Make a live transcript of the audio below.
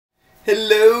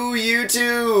Hello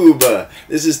YouTube!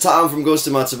 This is Tom from Ghost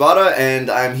of Matsubara, and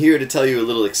I'm here to tell you a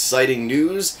little exciting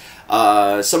news.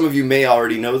 Some of you may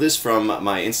already know this from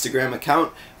my Instagram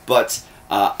account, but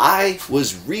I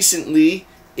was recently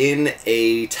in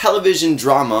a television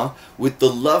drama with the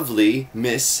lovely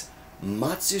Miss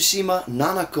Matsushima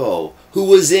NANAKO, who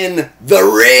was in The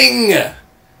Ring!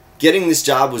 Getting this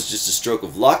job was just a stroke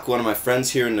of luck. One of my friends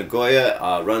here in Nagoya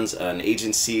runs an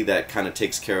agency that kind of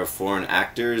takes care of foreign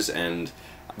actors, and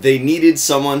they needed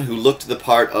someone who looked the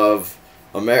part of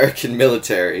American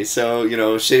military. So, you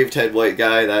know, shaved head white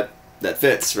guy, that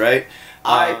fits, right?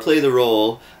 I play the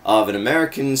role of an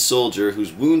American soldier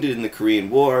who's wounded in the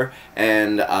Korean War,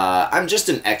 and I'm just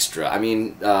an extra. I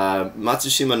mean,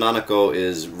 Matsushima NANAKO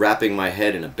is wrapping my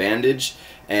head in a bandage,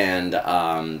 and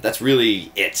that's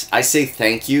really it. I say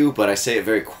thank you, but I say it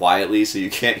very quietly so you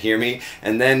can't hear me.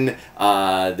 And then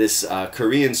this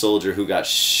Korean soldier who got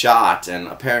shot, and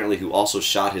apparently who also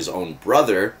shot his own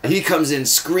brother, he comes in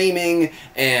screaming,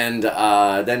 and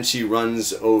then she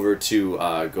runs over to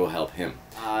go help him.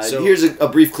 So here's a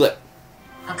brief clip.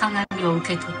 赤紙を受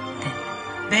け取って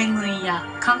米軍や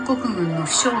韓国軍の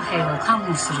負傷兵を看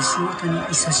護する仕事に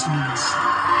勤しみました。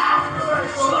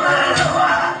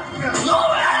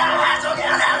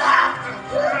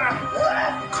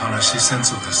悲しい戦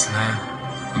争ですね。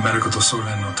アメリカとソ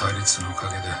連の対立のおか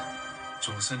げで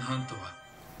朝鮮半島は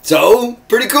So,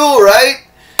 pretty cool, right?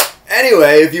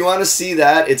 Anyway, if you want to see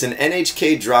that, it's an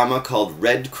NHK drama called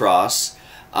Red Cross.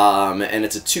 And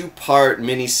it's a 2-part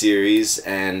miniseries,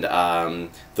 and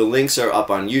the links are up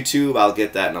on YouTube. I'll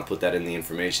get that and I'll put that in the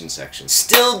information section.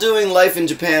 Still doing Life in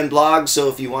Japan blog, so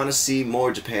if you want to see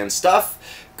more Japan stuff,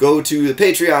 go to the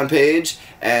Patreon page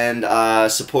and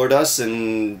support us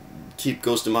and keep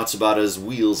Ghost of Matsubara's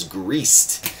wheels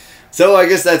greased. So I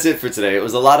guess that's it for today. It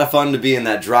was a lot of fun to be in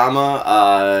that drama.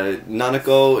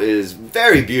 Nanako is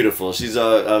very beautiful. She's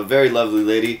a very lovely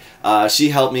lady. She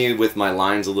helped me with my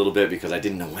lines a little bit because I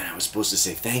didn't know when I was supposed to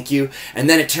say thank you. And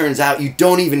then it turns out you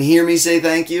don't even hear me say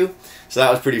thank you. So that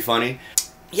was pretty funny.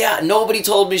 Yeah, nobody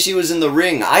told me she was in The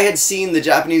Ring. I had seen the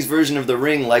Japanese version of The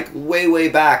Ring like way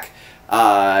back.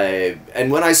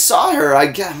 And when I saw her,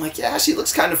 I'm like, yeah, she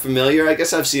looks kind of familiar. I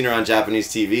guess I've seen her on Japanese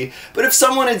TV. But if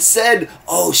someone had said,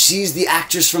 oh, she's the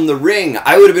actress from The Ring,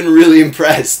 I would have been really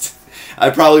impressed. I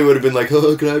probably would have been like,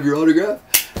 oh, can I have your autograph?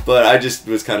 But I just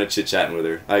was kind of chit-chatting with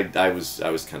her. I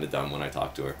was kind of dumb when I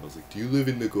talked to her. I was like, do you live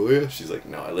in Nagoya? She's like,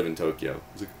 no, I live in Tokyo.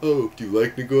 I was like, oh, do you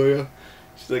like Nagoya?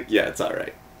 She's like, yeah, it's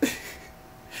alright.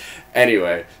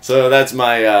 Anyway, so that's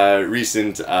my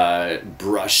recent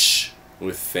brush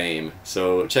with fame.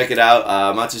 So check it out.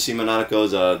 Matsushima NANAKO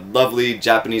is a lovely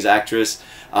Japanese actress.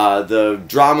 The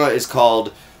drama is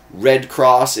called Red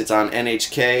Cross. It's on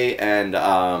NHK, and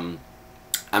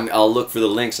I'll look for the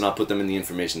links and I'll put them in the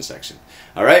information section.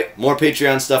 Alright, more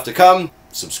Patreon stuff to come.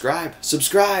 Subscribe,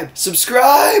 subscribe,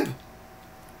 subscribe!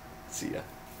 See ya.